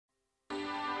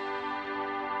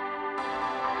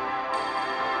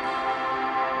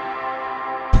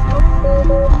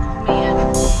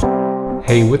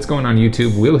Hey, what's going on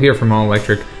YouTube? Will here from All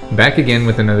Electric, back again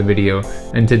with another video,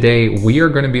 and today we are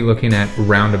going to be looking at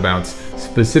roundabouts,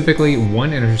 specifically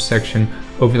one intersection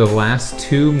over the last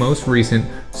two most recent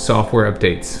software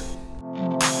updates.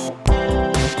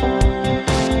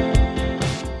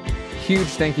 Huge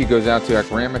thank you goes out to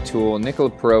Akrama Tool, Nicola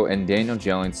Pro, and Daniel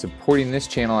Jellings supporting this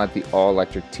channel at the All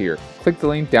Electric tier. Click the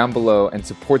link down below and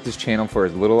support this channel for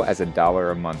as little as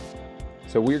 $1 a month.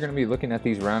 So we're going to be looking at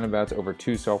these roundabouts over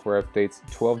two software updates,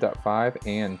 12.5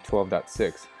 and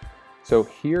 12.6. So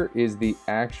here is the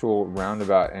actual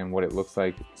roundabout and what it looks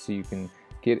like, so you can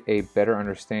get a better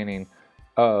understanding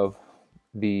of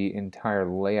the entire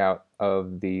layout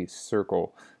of the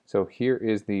circle. So here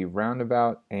is the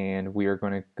roundabout, and we are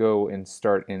going to go and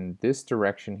start in this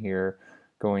direction here,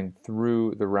 going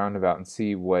through the roundabout and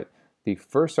see what the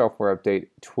first software update,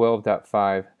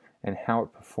 12.5, and how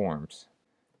it performs.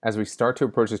 As we start to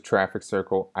approach this traffic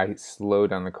circle, I slow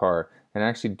down the car, and I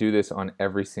actually do this on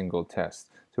every single test.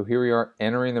 So here we are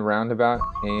entering the roundabout,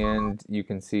 and you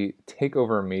can see take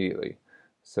over immediately.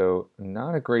 So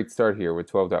not a great start here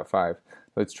with 12.5.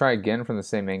 Let's try again from the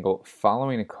same angle,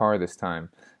 following a car this time.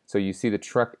 So you see the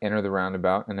truck enter the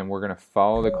roundabout, and then we're going to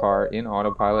follow the car in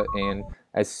Autopilot, and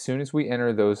as soon as we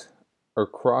enter those or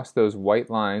cross those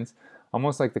white lines,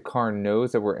 almost like the car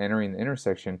knows that we're entering the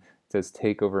intersection, it says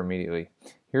take over immediately.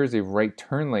 Here's a right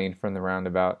turn lane from the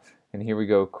roundabout, and here we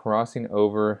go, crossing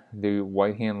over the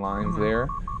white hand lines there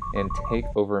and take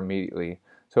over immediately.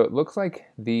 So it looks like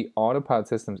the Autopilot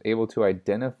system is able to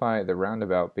identify the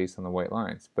roundabout based on the white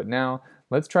lines. But now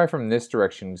let's try from this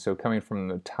direction, so coming from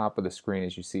the top of the screen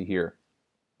as you see here.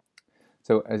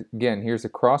 So again, here's a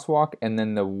crosswalk and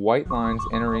then the white lines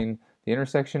entering the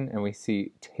intersection, and we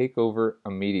see take over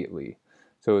immediately.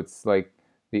 So it's like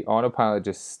the Autopilot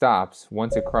just stops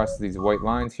once it crosses these white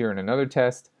lines here in another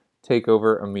test, take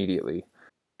over immediately.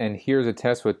 And here's a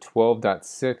test with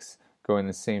 12.6 going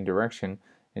the same direction,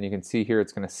 and you can see here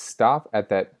it's going to stop at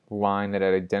that line that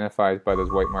it identifies by those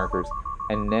white markers,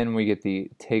 and then we get the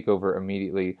takeover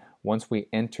immediately once we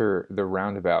enter the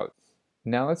roundabout.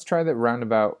 Now let's try that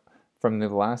roundabout from the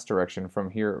last direction, from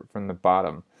here, from the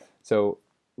bottom. So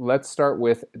let's start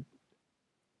with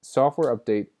software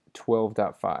update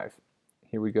 12.5.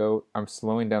 Here we go. I'm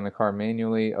slowing down the car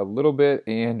manually a little bit,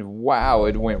 and wow,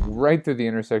 it went right through the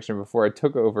intersection before I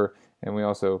took over, and we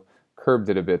also curbed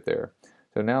it a bit there.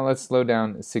 So now let's slow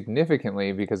down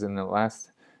significantly, because in the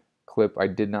last clip I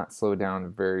did not slow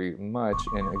down very much.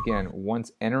 And again,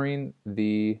 once entering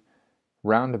the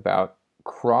roundabout,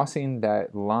 crossing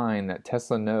that line that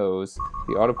Tesla knows,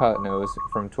 the Autopilot knows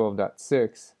from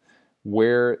 12.6,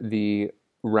 where the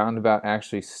roundabout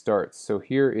actually starts. So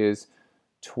here is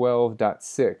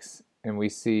 12.6, and we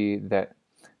see that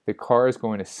the car is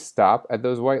going to stop at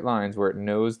those white lines where it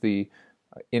knows the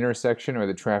intersection or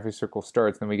the traffic circle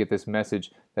starts. Then we get this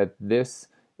message that this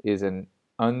is an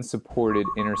unsupported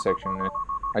intersection.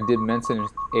 I did mention an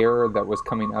error that was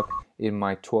coming up in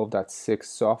my 12.6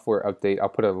 software update. I'll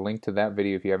put a link to that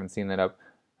video if you haven't seen that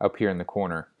up here in the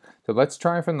corner. So let's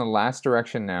try from the last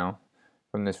direction now,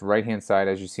 from this right hand side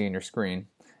as you see in your screen,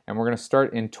 and we're going to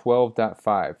start in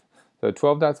 12.5. So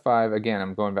 12.5, again,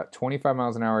 I'm going about 25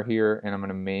 miles an hour here, and I'm going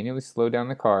to manually slow down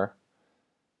the car.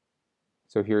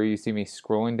 So here you see me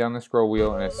scrolling down the scroll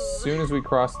wheel, and as soon as we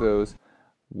cross those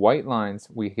white lines,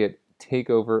 we hit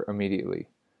take over immediately.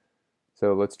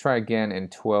 So let's try again in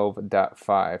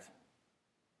 12.5.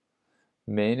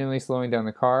 Manually slowing down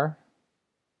the car.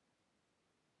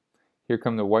 Here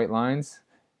come the white lines,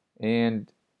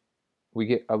 and we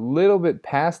get a little bit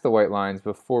past the white lines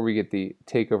before we get the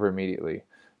take over immediately.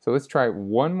 So let's try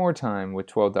one more time with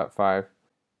 12.5,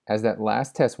 as that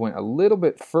last test went a little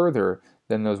bit further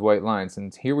than those white lines.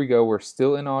 And here we go, we're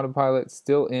still in Autopilot,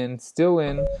 still in,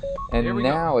 and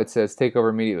now it says take over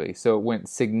immediately. So it went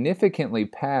significantly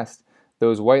past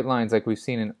those white lines like we've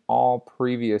seen in all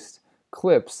previous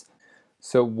clips.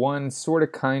 So one sort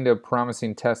of kind of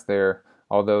promising test there,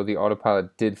 although the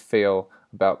Autopilot did fail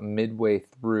about midway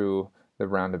through the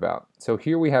roundabout. So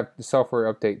here we have the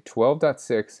software update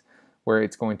 12.6, where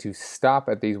it's going to stop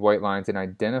at these white lines and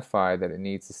identify that it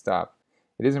needs to stop.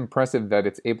 It is impressive that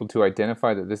it's able to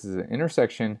identify that this is an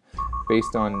intersection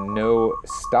based on no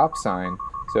stop sign.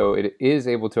 So it is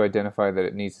able to identify that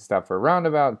it needs to stop for a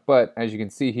roundabout, but as you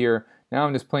can see here, now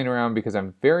I'm just playing around because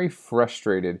I'm very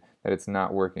frustrated that it's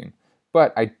not working.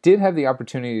 But I did have the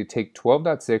opportunity to take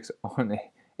 12.6 on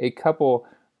a couple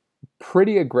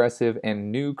pretty aggressive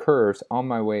and new curves on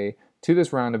my way to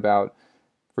this roundabout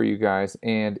for you guys,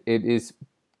 and it is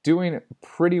doing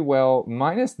pretty well,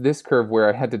 minus this curve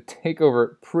where I had to take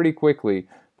over pretty quickly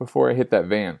before I hit that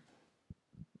van.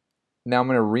 Now I'm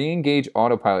going to re-engage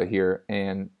Autopilot here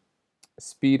and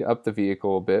speed up the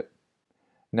vehicle a bit.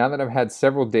 Now that I've had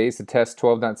several days to test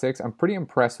 12.6, I'm pretty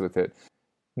impressed with it.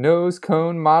 Nose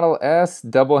cone Model S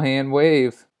double hand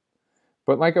wave.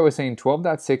 But like I was saying,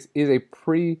 12.6 is a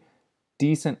pretty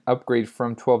decent upgrade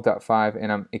from 12.5,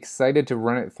 and I'm excited to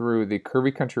run it through the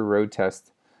Curvy Country road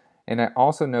test. And I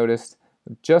also noticed,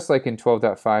 just like in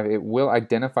 12.5, it will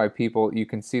identify people. You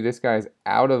can see this guy's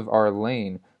out of our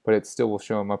lane, but it still will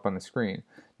show him up on the screen.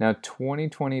 Now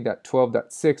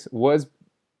 2020.12.6 was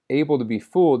able to be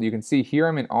fooled. You can see here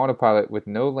I'm in Autopilot with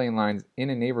no lane lines in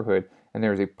a neighborhood, and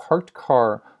there's a parked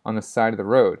car on the side of the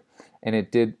road. And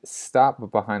it did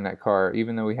stop behind that car,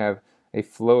 even though we have a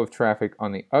flow of traffic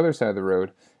on the other side of the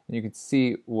road. And you can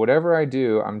see whatever I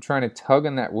do, I'm trying to tug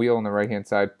on that wheel on the right hand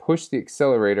side, push the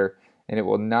accelerator, and it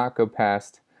will not go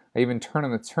past. I even turn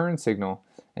on the turn signal,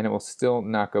 and it will still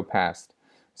not go past.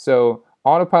 So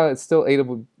Autopilot is still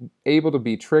able to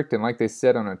be tricked, and like they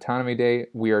said on Autonomy Day,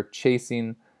 we are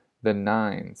chasing the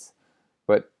 9s.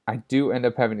 But I do end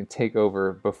up having to take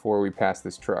over before we pass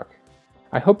this truck.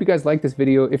 I hope you guys liked this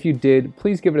video. If you did,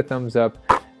 please give it a thumbs up.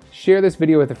 Share this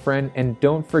video with a friend, and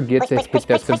don't forget to hit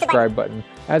that subscribe button.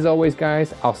 As always,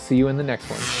 guys, I'll see you in the next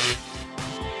one.